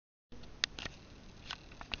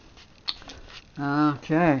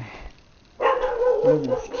Okay.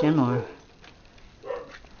 There's 10 more.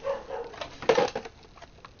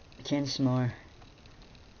 10 more.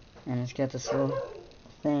 And it's got this little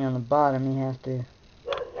thing on the bottom you have to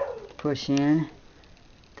push in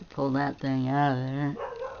to pull that thing out of there.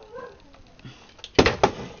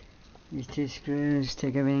 These 2 screws,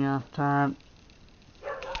 take everything off top.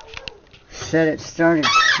 Said it started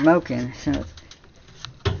smoking, so it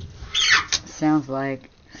sounds like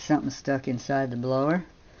something stuck inside the blower.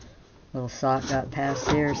 Little sock got past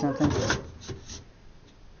here or something.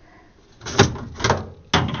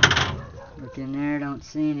 Look in there, don't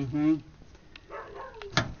see anything.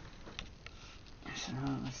 So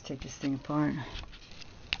let's take this thing apart.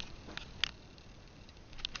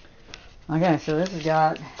 Okay, so this has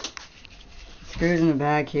got screws in the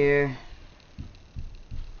back here.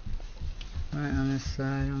 Right on this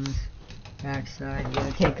side, on this back side, you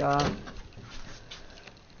gotta take off.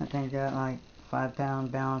 I think got like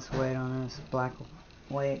 5-pound balance weight on this, black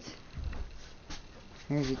weights.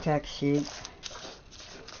 Here's your tech sheet.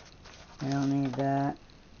 We don't need that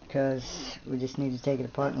because we just need to take it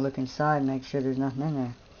apart and look inside and make sure there's nothing in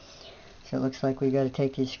there. So it looks like we got to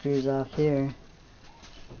take these screws off here.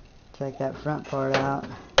 Take that front part out.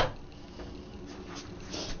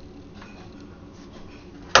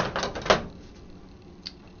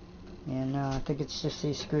 Yeah, no, I think it's just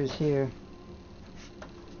these screws here.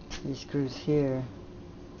 These screws here.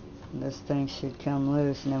 And this thing should come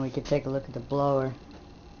loose, and then we can take a look at the blower.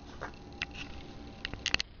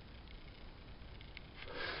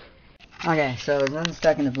 Okay, so there's nothing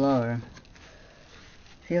stuck in the blower.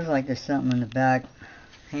 Feels like there's something in the back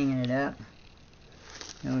hanging it up.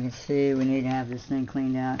 And we can see we need to have this thing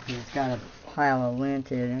cleaned out because it's got a pile of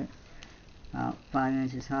lint in it. About 5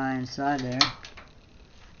 inches high inside there.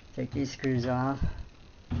 Take these screws off.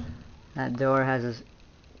 That door has a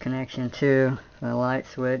connection too for the light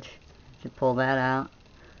switch. You pull that out.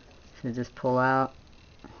 So just pull out.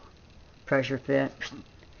 Pressure fit.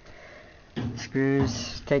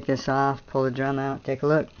 Screws. Take this off. Pull the drum out. Take a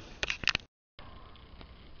look.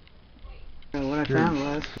 So what I found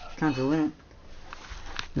was tons of lint.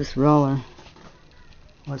 This roller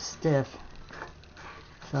was stiff.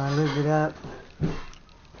 So I lubed it up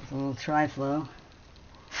with a little tri-flow.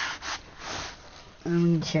 And we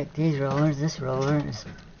can check these rollers. This roller is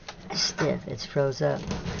stiff. It's froze up.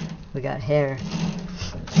 We got hair.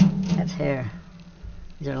 That's hair.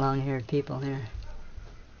 These are long-haired people here.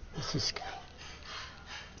 This is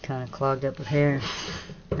kind of clogged up with hair.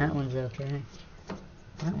 That one's okay.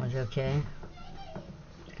 That one's okay.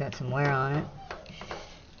 It's got some wear on it.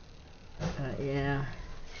 Yeah.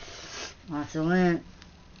 Lots of lint.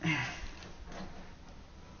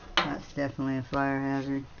 That's definitely a fire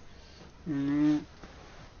hazard. And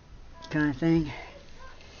that kind of thing.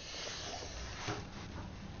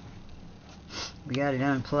 We got it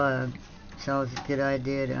unplugged. It's always a good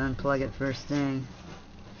idea to unplug it first thing.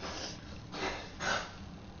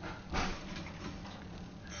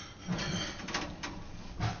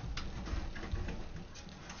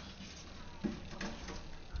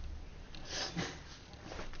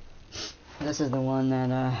 This is the one that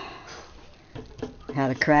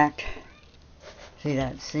had a crack. See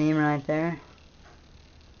that seam right there?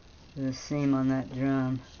 There's a seam on that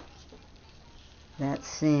drum. That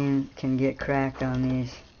seam can get cracked on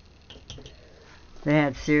these. They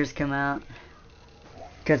had Sears come out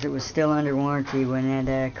because it was still under warranty when it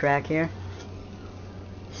had a crack here.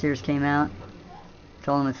 Sears came out,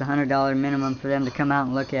 told them it's $100 minimum for them to come out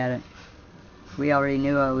and look at it. We already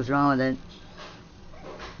knew what was wrong with it.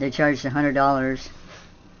 They charged $100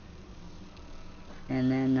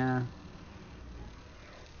 and then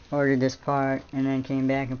ordered this part and then came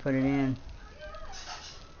back and put it in.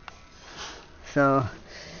 So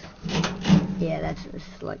yeah, that's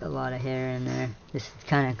just like a lot of hair in there. Just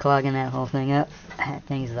kind of clogging that whole thing up. That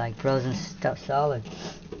thing's like frozen stuff solid.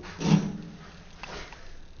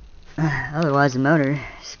 Otherwise the motor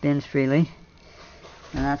spins freely.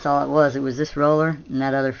 And that's all it was. It was this roller and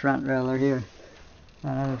that other front roller here.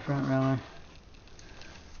 That other front roller.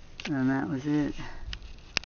 And that was it.